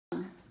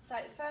So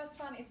the first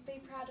one is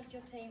be proud of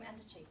your team and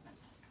achievements.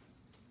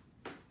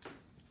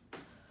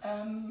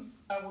 And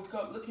we've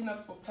got looking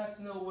out for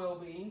personal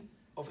well-being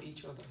of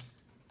each other.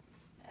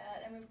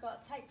 Then we've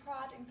got take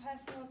pride in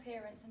personal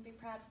appearance and be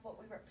proud of what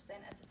we represent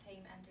as a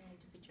team and an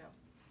individual.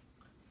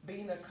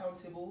 Being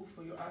accountable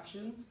for your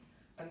actions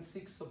and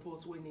seek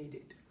support when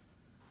needed.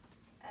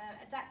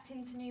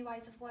 Adapting to new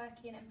ways of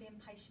working and being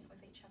patient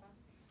with each other.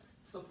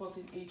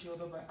 Supporting each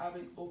other by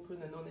having open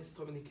and honest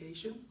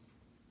communication.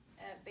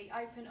 Be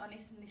open,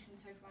 honest and listen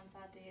to everyone's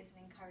ideas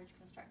and encourage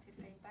constructive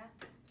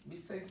feedback. Be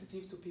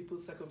sensitive to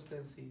people's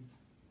circumstances.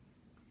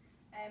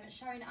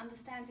 Showing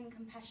understanding,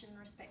 compassion and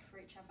respect for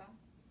each other.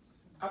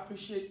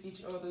 Appreciate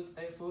each other's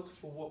effort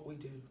for what we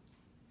do.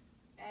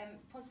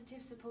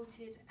 Positive,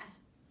 supportive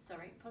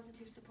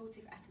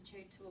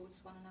attitude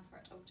towards one another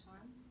at all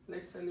times.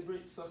 Let's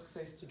celebrate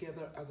success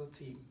together as a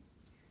team.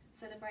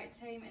 Celebrate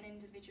team and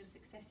individual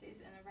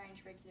successes and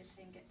arrange regular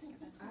team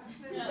get-togethers.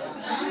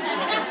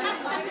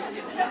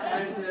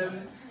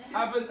 And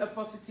having a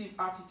positive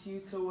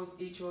attitude towards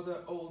each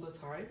other all the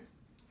time.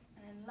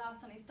 And then the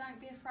last one is don't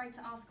be afraid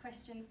to ask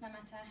questions no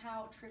matter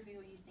how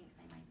trivial you think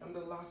they may be. And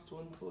the last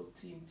one for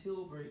Team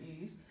Tilbury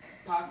is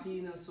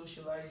partying and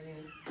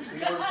socialising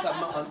once a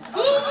month.